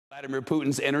Vladimir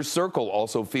Putin's inner circle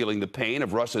also feeling the pain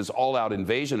of Russia's all-out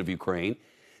invasion of Ukraine.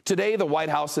 Today, the White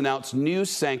House announced new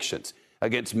sanctions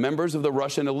against members of the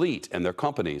Russian elite and their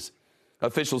companies.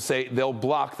 Officials say they'll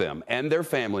block them and their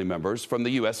family members from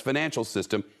the U.S. financial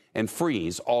system and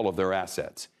freeze all of their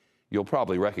assets. You'll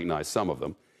probably recognize some of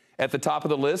them. At the top of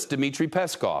the list, Dmitry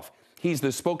Peskov. He's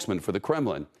the spokesman for the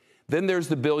Kremlin. Then there's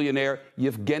the billionaire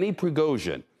Yevgeny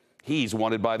Prigozhin. He's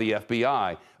wanted by the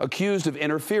FBI, accused of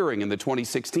interfering in the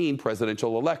 2016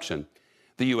 presidential election.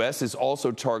 The U.S. is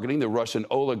also targeting the Russian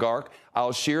oligarch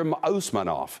Alshir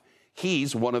Usmanov.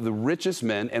 He's one of the richest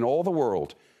men in all the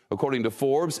world, according to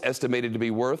Forbes, estimated to be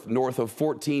worth north of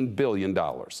 $14 billion.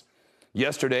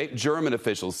 Yesterday, German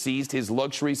officials seized his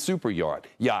luxury super yacht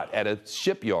at a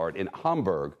shipyard in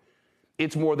Hamburg.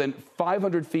 It's more than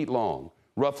 500 feet long,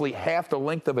 roughly half the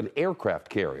length of an aircraft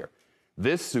carrier.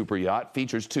 This super yacht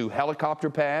features 2 helicopter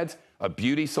pads, a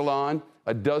beauty salon,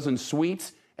 a dozen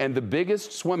suites, and the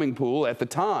biggest swimming pool at the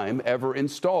time ever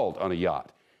installed on a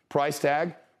yacht. Price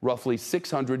tag, roughly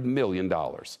 $600 million.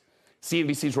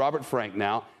 CNBC's Robert Frank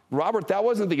now. Robert, that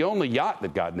wasn't the only yacht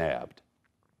that got nabbed.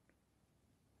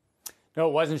 No,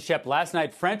 it wasn't, Shep. Last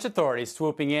night, French authorities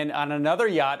swooping in on another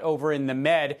yacht over in the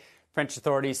Med. French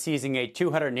authorities seizing a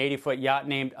 280-foot yacht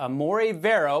named Amore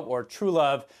Vero, or True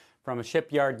Love, from a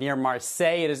shipyard near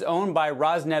Marseille. It is owned by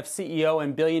Rosneft CEO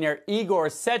and billionaire Igor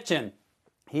Sechin.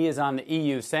 He is on the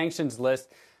EU sanctions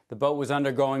list. The boat was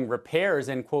undergoing repairs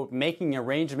and, quote, making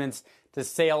arrangements to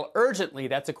sail urgently.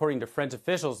 That's according to French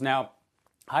officials. Now,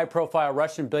 high-profile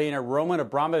Russian billionaire Roman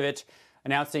Abramovich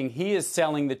announcing he is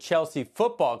selling the Chelsea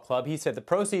Football Club. He said the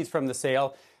proceeds from the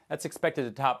sale, that's expected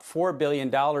to top $4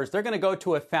 billion. They're going to go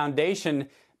to a foundation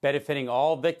benefiting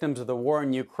all victims of the war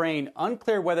in Ukraine.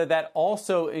 Unclear whether that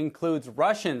also includes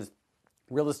Russians.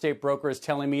 Real estate broker is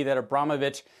telling me that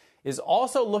Abramovich is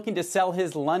also looking to sell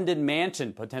his London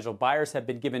mansion. Potential buyers have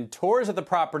been given tours of the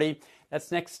property.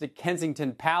 That's next to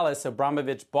Kensington Palace.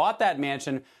 Abramovich bought that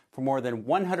mansion for more than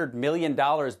 $100 million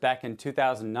back in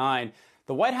 2009.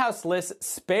 The White House list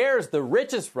spares the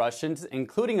richest Russians,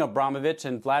 including Abramovich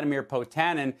and Vladimir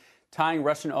Putin. Tying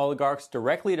Russian oligarchs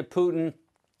directly to Putin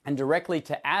and directly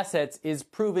to assets is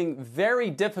proving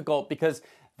very difficult because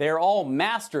they're all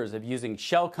masters of using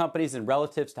shell companies and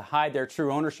relatives to hide their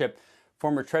true ownership.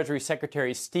 Former Treasury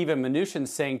Secretary Steven Mnuchin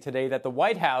saying today that the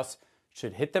White House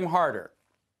should hit them harder.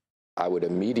 I would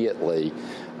immediately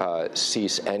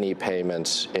cease any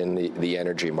payments in the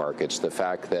energy markets. The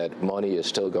fact that money is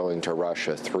still going to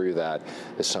Russia through that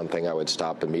is something I would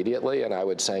stop immediately, and I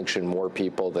would sanction more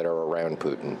people that are around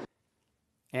Putin.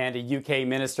 And a UK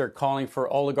minister calling for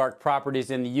oligarch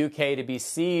properties in the UK to be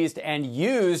seized and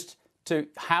used to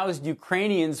house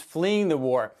Ukrainians fleeing the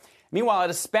war. Meanwhile, at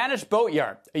a Spanish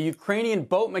boatyard, a Ukrainian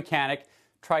boat mechanic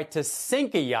tried to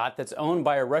sink a yacht that's owned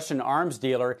by a Russian arms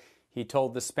dealer. He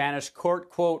told the Spanish court,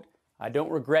 quote, "I don't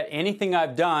regret anything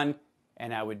I've done,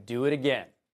 and I would do it again."